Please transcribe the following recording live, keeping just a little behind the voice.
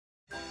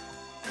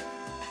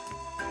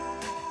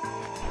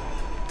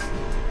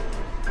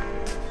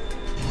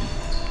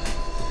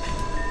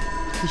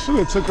You should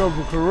have took up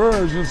a career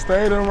and just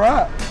stayed in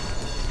rap.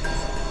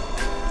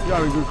 You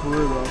got a good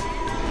career though.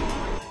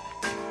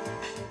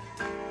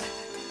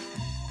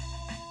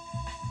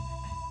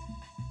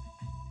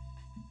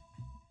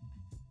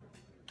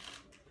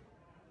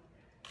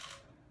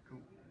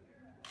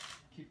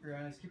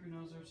 Keep your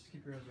nose there, just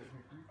keep your eyes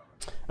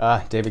right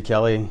here. David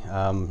Kelly,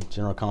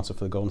 General Counsel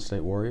for the Golden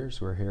State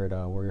Warriors. We're here at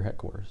Warrior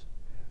headquarters.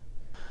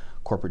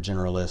 Corporate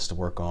generalist to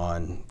work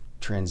on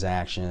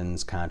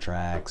transactions,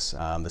 contracts.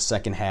 The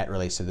second hat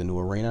relates to the new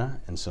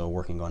arena, and so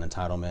working on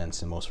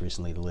entitlements and most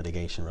recently the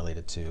litigation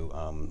related to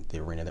the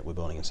arena that we're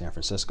building in San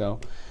Francisco.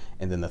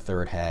 And then the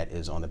third hat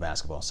is on the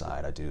basketball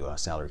side. I do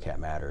salary cap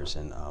matters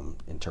and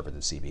interpret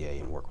the CBA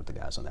and work with the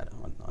guys on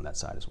that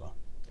side as well.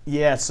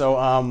 Yeah, so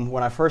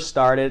when I first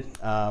started,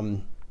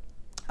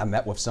 I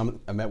met with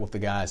the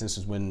guys. This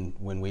is when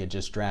we had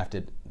just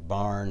drafted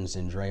Barnes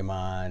and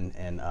Draymond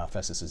and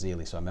Festus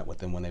Ezeli. So I met with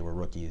them when they were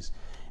rookies,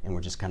 and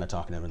we're just kind of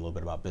talking to them a little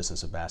bit about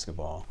business of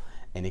basketball.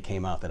 And it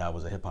came out that I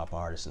was a hip hop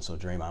artist, and so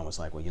Draymond was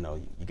like, well, you know,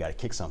 you got to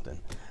kick something.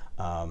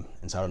 And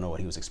so I don't know what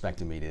he was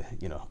expecting me to,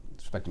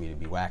 expecting me to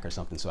be whack or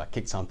something. So I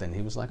kicked something.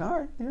 He was like, all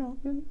right,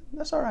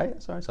 that's all right,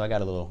 that's all right. So I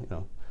got a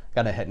little,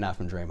 got a head nod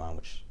from Draymond,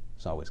 which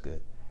is always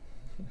good.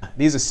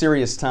 These are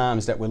serious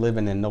times that we're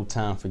living in, no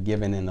time for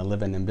giving in, a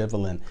living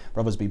ambivalent.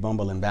 Brothers be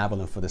bumbling,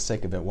 babbling for the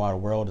sake of it, while the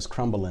world is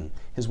crumbling.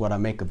 Here's what I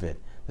make of it.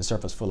 The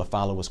surface full of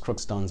followers,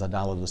 crooks, stuns,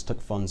 idolaters,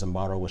 took funds and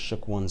borrowers,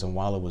 shook ones and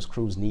wallowers.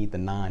 Crews need the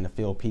nine to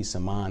feel peace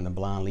of mind. The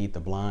blind lead the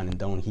blind and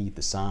don't heed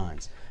the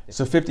signs.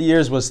 So 50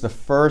 Years was the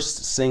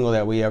first single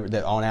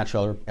that All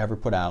Natural ever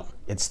put out.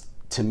 It's,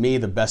 to me,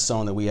 the best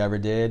song that we ever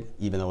did,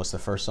 even though it's the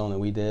first song that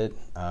we did.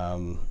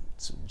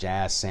 It's a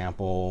jazz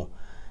sample,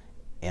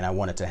 and I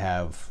wanted to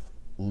have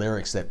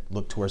lyrics that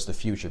look towards the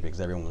future because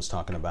everyone was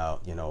talking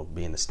about,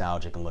 being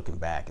nostalgic and looking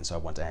back, and so I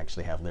want to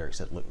actually have lyrics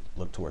that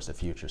look towards the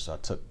future. So I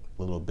took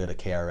a little bit of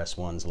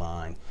KRS-One's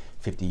line,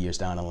 50 years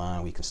down the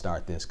line we can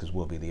start this because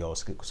we'll be the old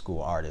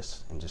school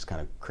artists, and just kind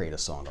of create a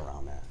song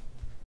around that.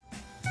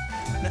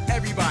 Now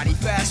everybody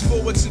fast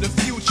forward to the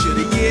future,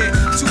 the year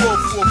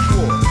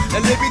 2044. Now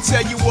let me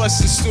tell you what's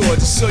in store,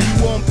 just so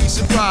you won't be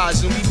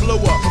surprised when we blow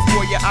up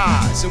before your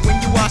eyes. And when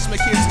you watch my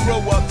kids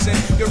grow up,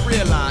 then you'll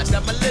realize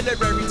that my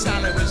literary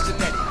talent is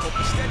genetic.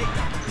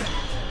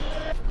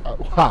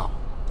 Wow.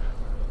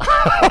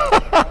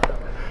 I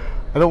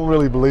don't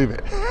really believe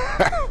it.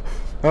 I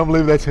don't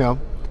believe that's him.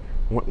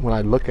 When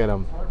I look at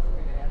him,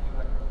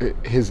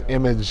 his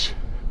image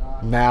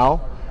now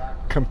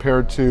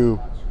compared to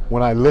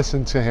when I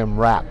listen to him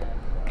rap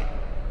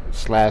 /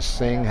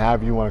 sing,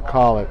 however you want to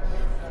call it,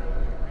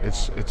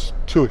 it's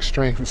two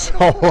extremes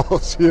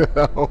almost,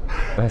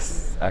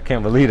 I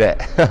can't believe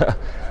that.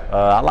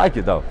 I like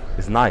it though.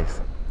 It's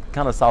nice.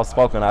 Kind of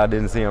soft-spoken. I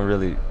didn't see him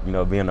really,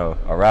 being a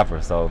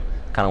rapper, so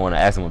kind of want to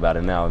ask him about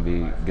it now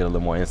and get a little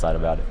more insight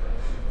about it.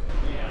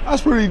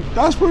 That's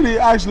pretty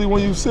actually,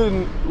 when you sit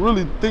and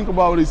really think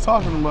about what he's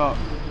talking about.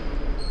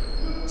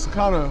 It's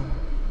kind of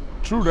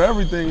true to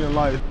everything in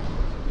life.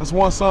 That's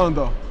one song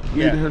though.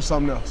 You need to hear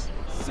something else.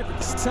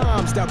 Serious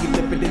times that we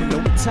living in,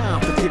 no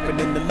time for giving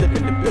in, the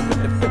living and building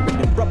and flipping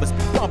and brothers be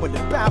bumbling,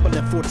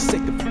 babbling for the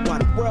sake of it while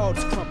the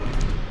world's crumbling.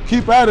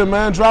 Keep at it,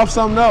 man. Drop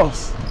something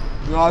else.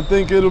 I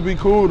think it'll be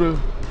cool to,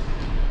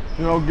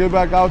 get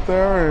back out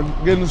there and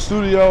get in the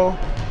studio,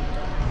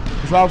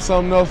 drop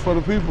something else for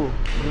the people.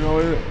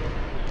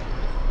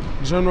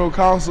 General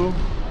Counsel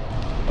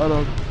of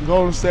the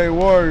Golden State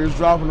Warriors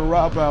dropping a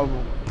rap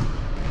album.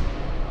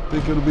 I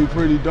think it'll be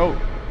pretty dope.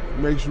 It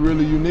makes you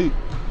really unique.